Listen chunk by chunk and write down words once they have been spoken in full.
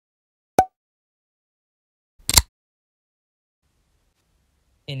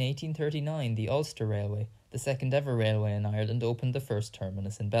In 1839, the Ulster Railway, the second ever railway in Ireland, opened the first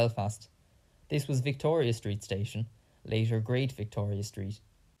terminus in Belfast. This was Victoria Street Station, later Great Victoria Street.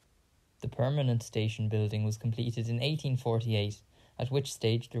 The permanent station building was completed in 1848, at which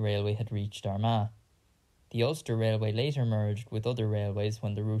stage the railway had reached Armagh. The Ulster Railway later merged with other railways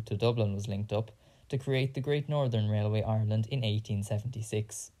when the route to Dublin was linked up to create the Great Northern Railway Ireland in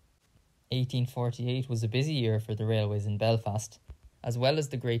 1876. 1848 was a busy year for the railways in Belfast. As well as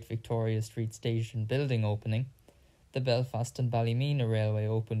the Great Victoria Street Station building opening, the Belfast and Ballymena Railway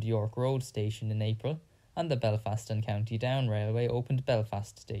opened York Road Station in April, and the Belfast and County Down Railway opened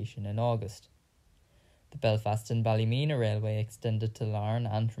Belfast Station in August. The Belfast and Ballymena Railway extended to Larne,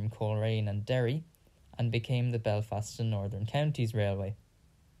 Antrim, Coleraine and Derry, and became the Belfast and Northern Counties Railway.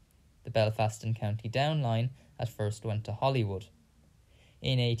 The Belfast and County Down line at first went to Hollywood.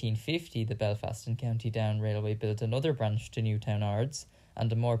 In 1850, the Belfast and County Down Railway built another branch to Newtown Ards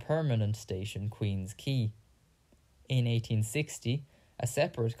and a more permanent station, Quay. In 1860, a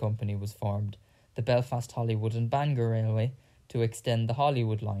separate company was formed, the Belfast, Hollywood and Bangor Railway, to extend the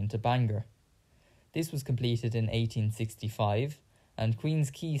Hollywood line to Bangor. This was completed in 1865, and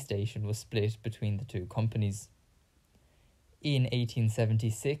Quay station was split between the two companies. In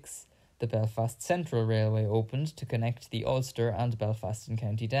 1876, the Belfast Central Railway opened to connect the Ulster and Belfast and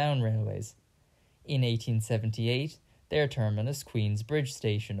County Down railways. In 1878, their terminus, Queen's Bridge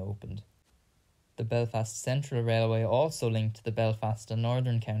Station, opened. The Belfast Central Railway also linked the Belfast and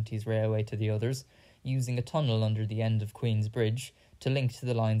Northern Counties Railway to the others, using a tunnel under the end of Queen's Bridge to link to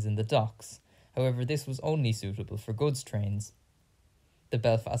the lines in the docks. However, this was only suitable for goods trains. The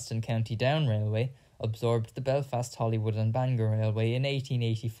Belfast and County Down Railway absorbed the Belfast, Hollywood and Bangor Railway in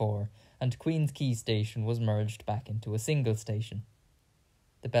 1884, and Quay Station was merged back into a single station.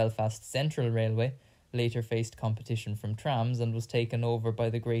 The Belfast Central Railway later faced competition from trams and was taken over by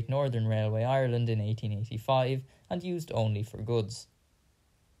the Great Northern Railway Ireland in 1885 and used only for goods.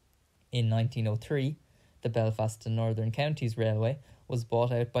 In 1903, the Belfast and Northern Counties Railway was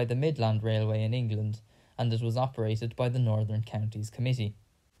bought out by the Midland Railway in England, and it was operated by the Northern Counties Committee.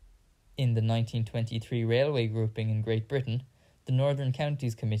 In the 1923 railway grouping in Great Britain, the Northern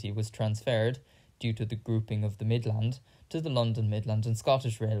Counties Committee was transferred, due to the grouping of the Midland, to the London Midland and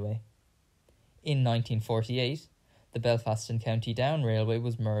Scottish Railway. In 1948, the Belfast and County Down Railway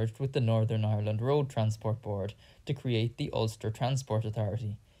was merged with the Northern Ireland Road Transport Board to create the Ulster Transport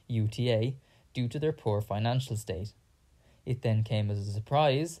Authority, UTA, due to their poor financial state. It then came as a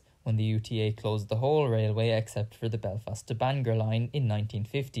surprise when the UTA closed the whole railway except for the Belfast to Bangor line in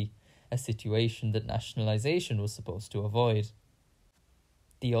 1950, a situation that nationalisation was supposed to avoid.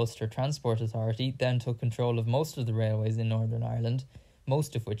 The Ulster Transport Authority then took control of most of the railways in Northern Ireland,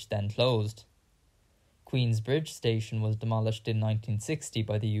 most of which then closed. Queen's Bridge Station was demolished in 1960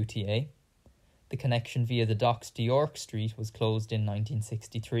 by the UTA. The connection via the docks to York Street was closed in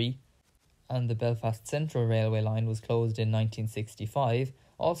 1963, and the Belfast Central Railway line was closed in 1965,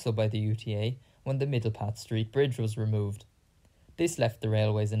 also by the UTA, when the Middlepath Street Bridge was removed. This left the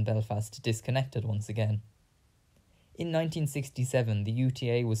railways in Belfast disconnected once again. In 1967, the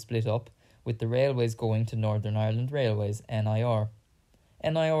UTA was split up, with the railways going to Northern Ireland Railways, NIR.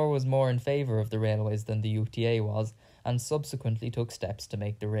 NIR was more in favour of the railways than the UTA was, and subsequently took steps to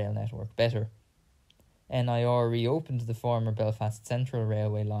make the rail network better. NIR reopened the former Belfast Central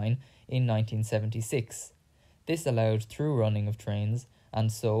Railway line in 1976. This allowed through running of trains,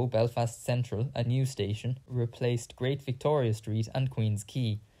 and so Belfast Central, a new station, replaced Great Victoria Street and Queen's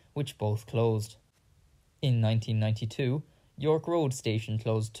Quay, which both closed. In 1992, York Road Station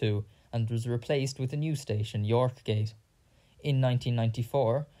closed too, and was replaced with a new station, York Gate. In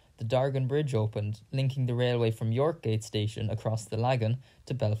 1994, the Dargan Bridge opened, linking the railway from York Gate Station across the Lagan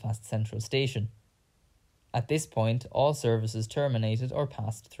to Belfast Central Station. At this point, all services terminated or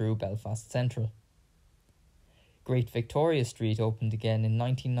passed through Belfast Central. Great Victoria Street opened again in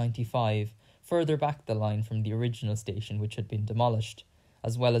 1995, further back the line from the original station which had been demolished,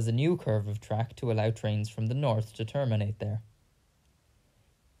 as well as a new curve of track to allow trains from the north to terminate there.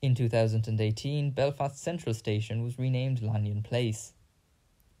 In 2018, Belfast Central Station was renamed Lanyon Place.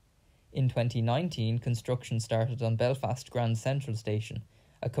 In 2019, construction started on Belfast Grand Central Station,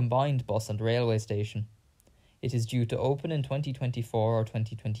 a combined bus and railway station. It is due to open in 2024 or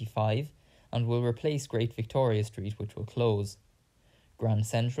 2025 and will replace Great Victoria Street, which will close. Grand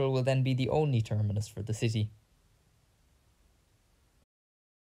Central will then be the only terminus for the city.